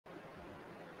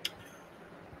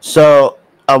So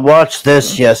I watched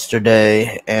this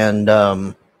yesterday, and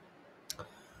I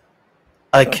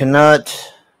cannot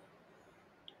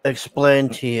explain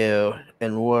to you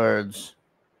in words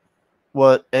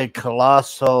what a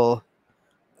colossal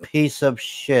piece of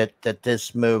shit that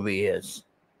this movie is.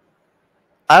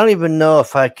 I don't even know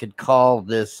if I could call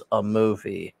this a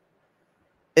movie.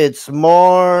 It's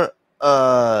more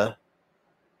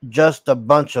just a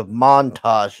bunch of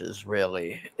montages,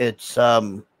 really. It's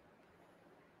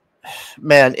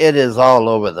man, it is all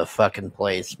over the fucking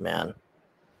place, man.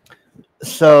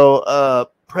 So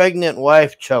pregnant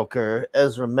wife choker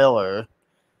Ezra Miller,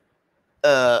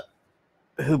 uh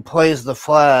who plays the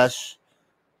Flash,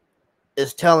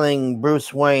 is telling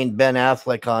Bruce Wayne, Ben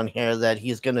Affleck, on here that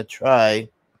he's going to try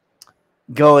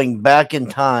going back in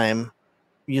time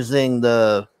using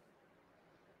the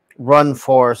Run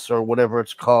Force or whatever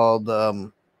it's called.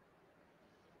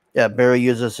 Yeah, Barry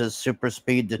uses his super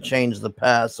speed to change the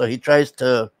past. So he tries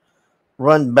to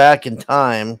run back in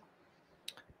time,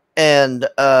 and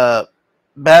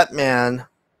Batman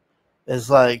is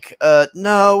like,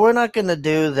 no, we're not going to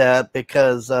do that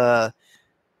because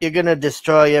you're going to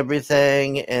destroy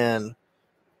everything and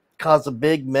cause a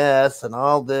big mess and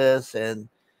all this and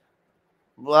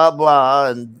blah blah.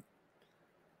 And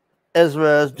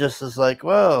Ezra just is like,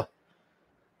 well,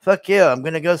 fuck you, I'm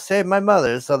gonna go save my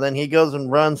mother. So then he goes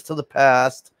and runs to the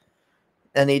past,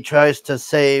 and he tries to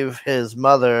save his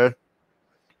mother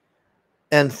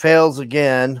and fails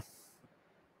again.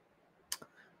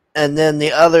 And then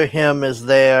the other him is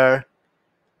there,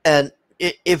 and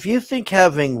if you think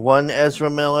having one Ezra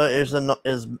Miller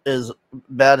is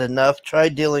bad enough, try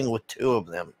dealing with two of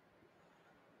them.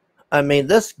 I mean,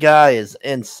 this guy is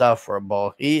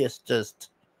insufferable. He is just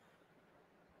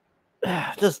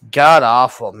god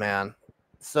awful, man.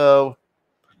 So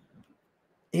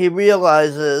he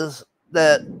realizes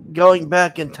that going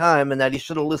back in time and that he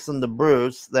should have listened to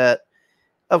Bruce, that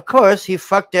of course he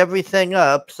fucked everything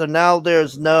up. So now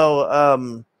there's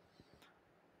no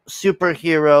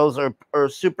superheroes or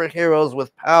superheroes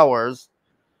with powers.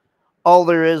 All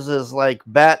there is like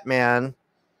Batman,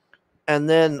 and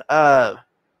then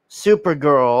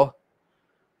Supergirl,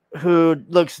 who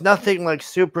looks nothing like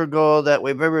Supergirl that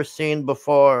we've ever seen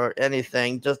before or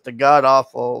anything, just a god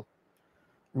awful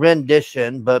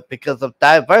rendition. But because of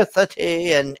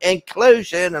diversity and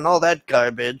inclusion and all that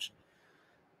garbage,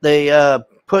 they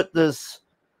put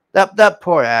that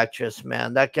poor actress,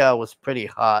 man. That gal was pretty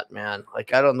hot, man.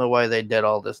 Like, I don't know why they did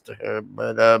all this to her,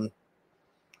 but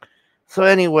so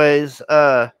anyways,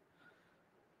 the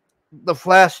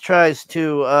Flash tries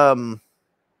to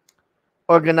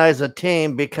organize a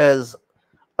team because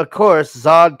of course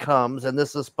Zod comes, and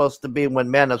this is supposed to be when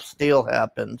Man of Steel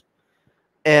happened,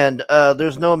 and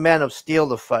there's no Man of Steel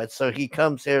to fight, so he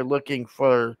comes here looking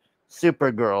for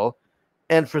Supergirl,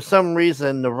 and for some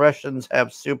reason the Russians have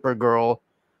Supergirl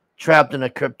trapped in a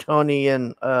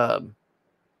Kryptonian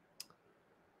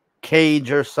cage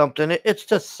or something. It's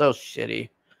just so shitty.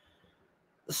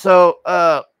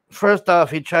 So first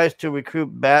off, he tries to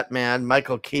recruit Batman,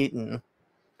 Michael Keaton,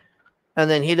 and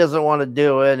then he doesn't want to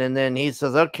do it, and then he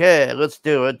says, okay, let's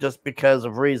do it, just because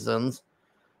of reasons.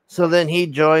 So then he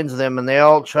joins them, and they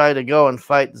all try to go and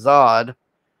fight Zod.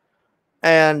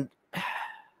 And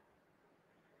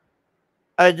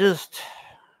I just...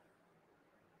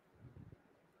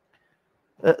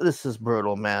 this is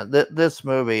brutal, man. This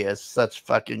movie is such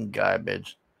fucking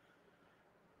garbage.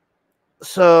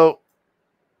 So,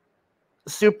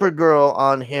 Supergirl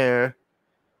on here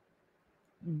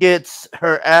gets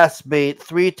her ass beat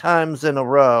 3 times in a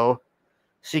row.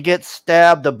 She gets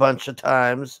stabbed a bunch of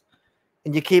times,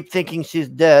 and you keep thinking she's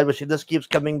dead, but she just keeps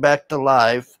coming back to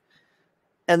life.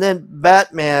 And then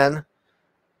Batman,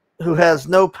 who has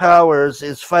no powers,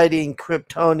 is fighting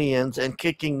Kryptonians and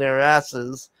kicking their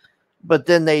asses, but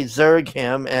then they zerg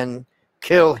him and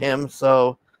kill him,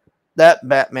 so that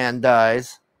Batman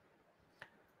dies.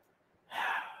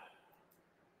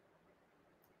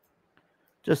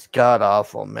 Just god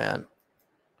awful, man.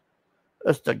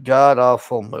 Just a god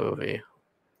awful movie.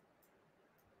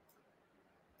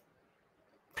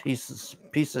 Piece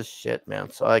of shit,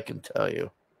 man. So I can tell you.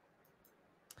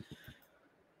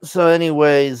 So,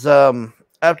 anyways,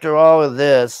 after all of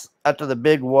this, after the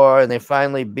big war, and they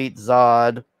finally beat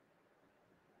Zod,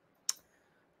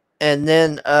 and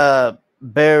then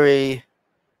Barry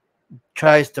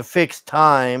tries to fix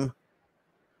time,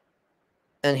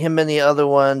 and him and the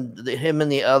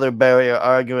other Barry are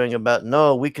arguing about,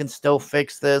 no, we can still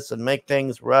fix this and make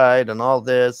things right and all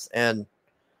this, and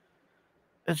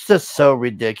it's just so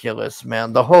ridiculous,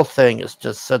 man. The whole thing is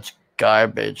just such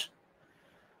garbage.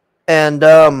 And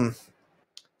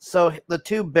So the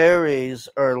two Barrys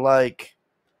are like,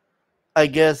 I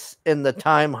guess, in the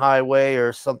time highway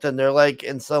or something. They're like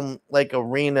in some like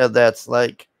arena that's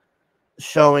like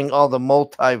showing all the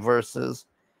multiverses.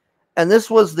 And this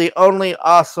was the only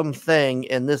awesome thing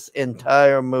in this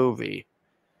entire movie.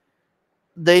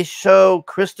 They show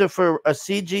a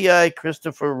CGI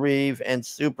Christopher Reeve and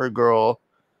Supergirl,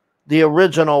 the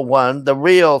original one, the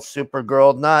real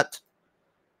Supergirl, not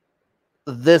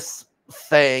this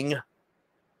thing,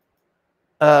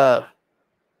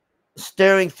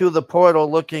 staring through the portal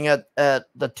looking at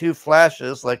the two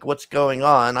Flashes, like, what's going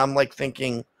on? I'm like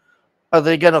thinking, are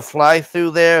they gonna fly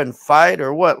through there and fight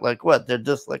or what? Like what? They're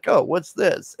just like, oh, what's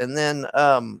this? And then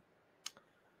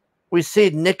we see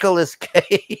Nicolas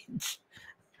Cage.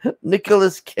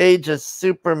 Nicolas Cage as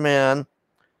Superman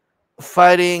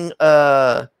fighting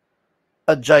a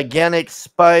gigantic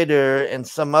spider in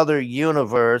some other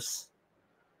universe.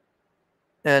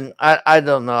 And I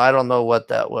don't know. I don't know what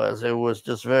that was. It was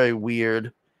just very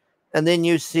weird. And then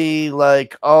you see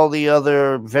like all the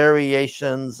other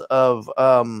variations of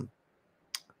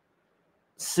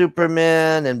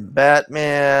Superman and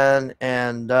Batman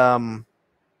and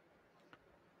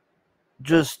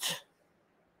just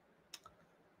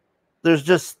there's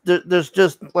just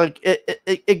like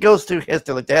it goes through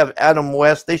history. Like they have Adam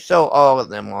West. They show all of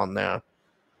them on there.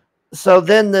 So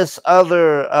then this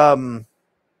other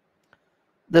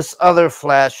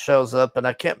Flash shows up, and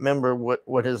I can't remember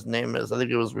what his name is. I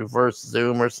think it was Reverse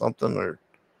Zoom or something, or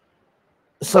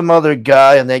some other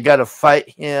guy, and they got to fight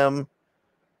him.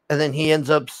 And then he ends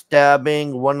up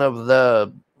stabbing one of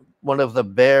the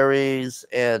Barrys,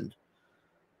 and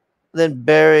then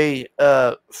Barry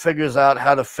figures out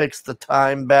how to fix the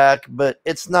time back, but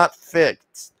it's not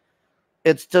fixed.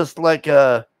 It's just like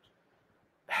I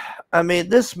mean,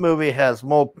 this movie has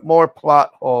more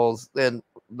plot holes than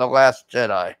The Last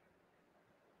Jedi.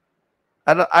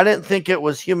 I didn't think it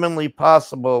was humanly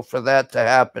possible for that to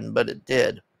happen, but it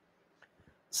did.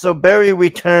 So Barry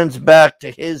returns back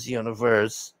to his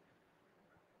universe,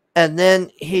 and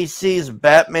then he sees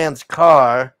Batman's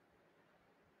car,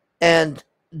 and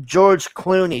George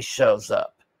Clooney shows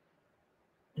up.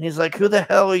 And he's like, who the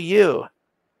hell are you?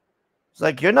 He's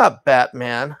like, you're not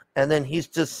Batman. And then he's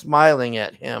just smiling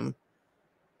at him.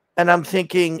 And I'm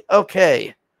thinking,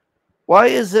 okay, why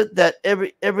is it that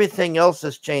everything else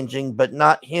is changing but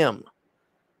not him?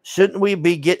 Shouldn't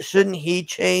he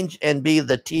change and be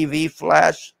the TV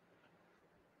Flash?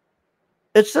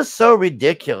 It's just so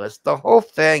ridiculous. The whole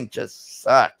thing just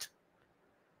sucked.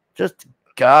 Just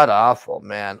god awful,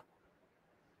 man.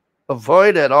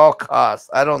 Avoid at all costs.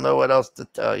 I don't know what else to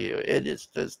tell you. It is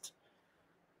just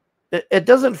it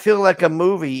doesn't feel like a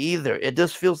movie either. It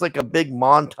just feels like a big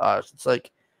montage. It's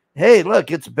like, hey,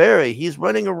 look, it's Barry. He's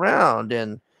running around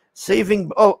and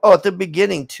saving. Oh, at the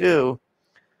beginning too.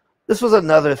 This was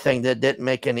another thing that didn't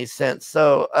make any sense.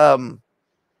 So,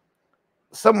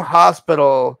 some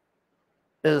hospital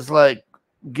is like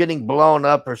getting blown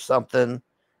up or something,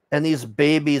 and these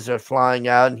babies are flying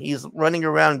out, and he's running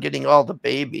around getting all the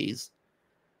babies.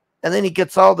 And then he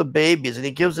gets all the babies, and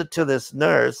he gives it to this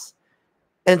nurse,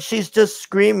 and she's just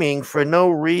screaming for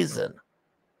no reason.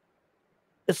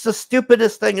 It's the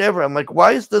stupidest thing ever. I'm like,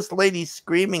 why is this lady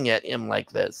screaming at him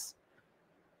like this?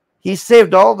 He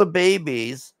saved all the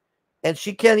babies, and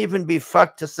she can't even be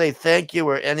fucked to say thank you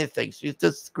or anything. She's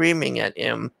just screaming at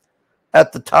him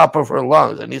at the top of her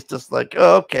lungs, and he's just like,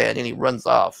 oh, okay, and then he runs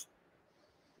off.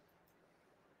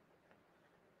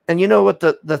 And you know what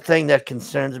the thing that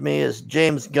concerns me is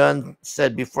James Gunn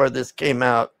said before this came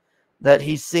out that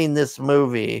he's seen this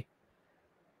movie,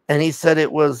 and he said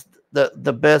it was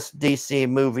the best DC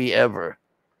movie ever.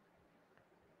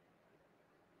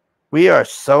 We are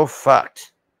so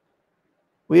fucked.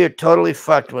 We are totally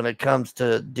fucked when it comes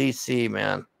to DC,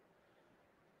 man.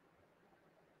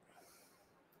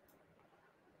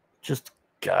 Just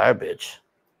garbage.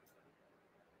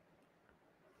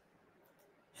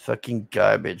 Fucking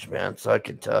garbage, man. So I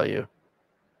can tell you.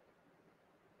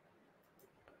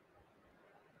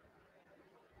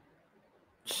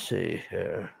 Let's see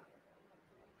here.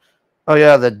 Oh,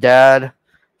 yeah, the dad.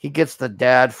 He gets the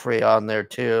dad free on there,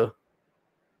 too.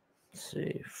 Let's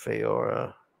see.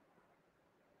 Fiora.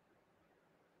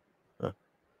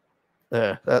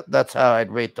 There. That's how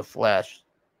I'd rate the Flash.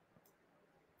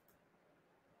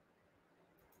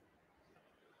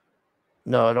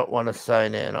 No, I don't want to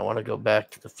sign in. I want to go back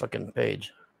to the fucking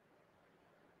page.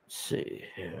 Let's see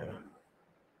here.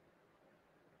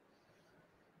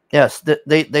 Yes,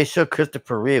 they show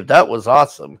Christopher Reeve. That was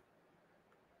awesome.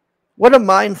 What a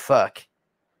mind fuck.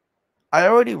 I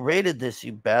already rated this,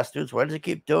 you bastards. Why does it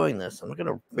keep doing this? I'm not going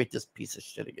to rate this piece of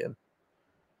shit again.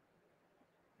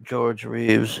 George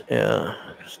Reeves, yeah.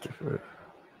 Christopher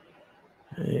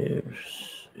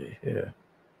Reeves. Here.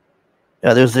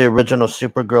 Yeah, there's the original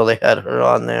Supergirl. They had her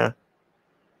on there.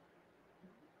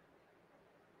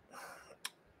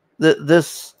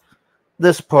 This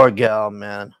poor gal,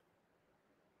 man.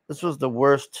 This was the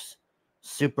worst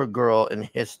Supergirl in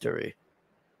history.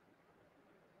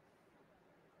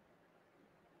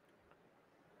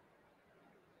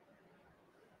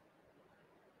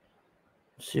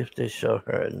 Let's see if they show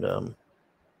her in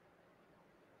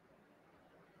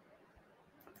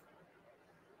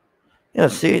yeah,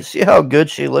 see how good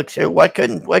she looks here? Why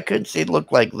couldn't she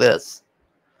look like this?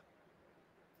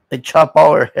 They chop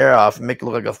all her hair off and make her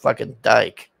look like a fucking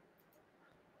dyke.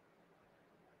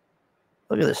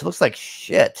 Look at this. It looks like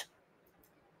shit.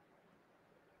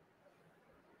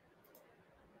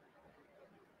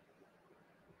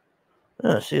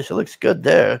 Oh, see, she looks good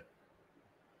there.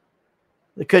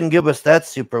 They couldn't give us that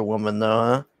Superwoman, though,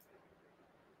 huh?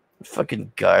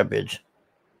 Fucking garbage.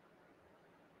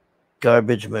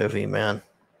 Garbage movie, man.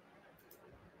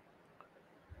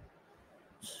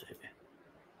 Let's see.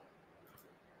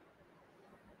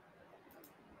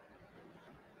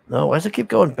 No, why does it keep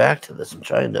going back to this? I'm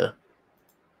trying to...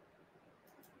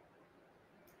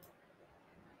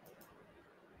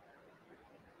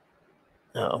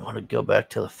 No, I want to go back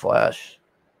to the Flash.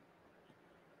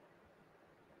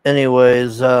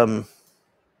 Anyways, yeah,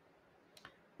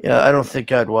 I don't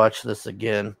think I'd watch this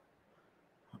again.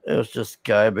 It was just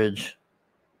garbage.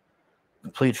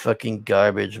 Complete fucking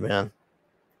garbage, man.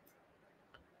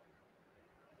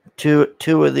 Two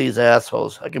of these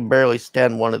assholes. I can barely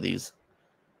stand one of these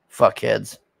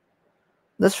fuckheads.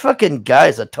 This fucking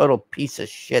guy's a total piece of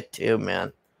shit too,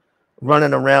 man.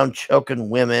 Running around choking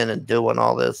women and doing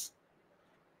all this.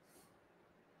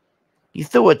 He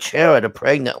threw a chair at a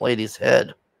pregnant lady's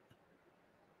head.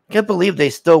 I can't believe they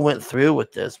still went through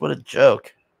with this. What a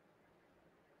joke.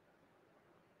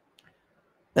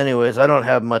 Anyways, I don't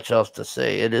have much else to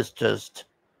say. It is just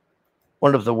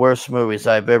one of the worst movies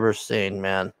I've ever seen,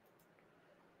 man.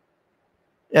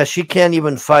 Yeah, she can't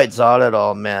even fight Zod at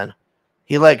all, man.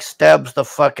 He, like, stabs the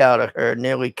fuck out of her,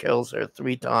 nearly kills her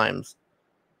 3 times.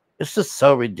 It's just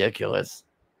so ridiculous.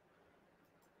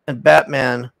 And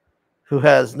Batman, who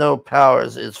has no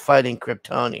powers, is fighting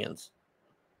Kryptonians.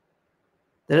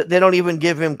 They don't even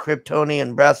give him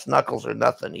Kryptonian brass knuckles or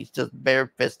nothing. He's just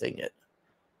bare-fisting it.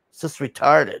 It's just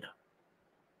retarded.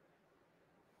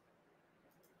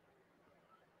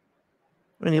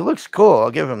 I mean, he looks cool.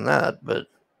 I'll give him that, but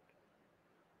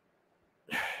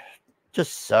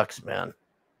just sucks, man.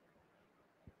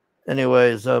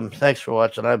 Anyways, thanks for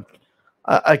watching.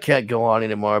 I can't go on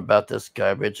anymore about this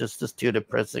garbage. It's just too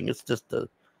depressing. It's just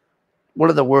one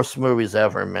of the worst movies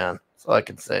ever, man. That's all I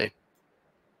can say.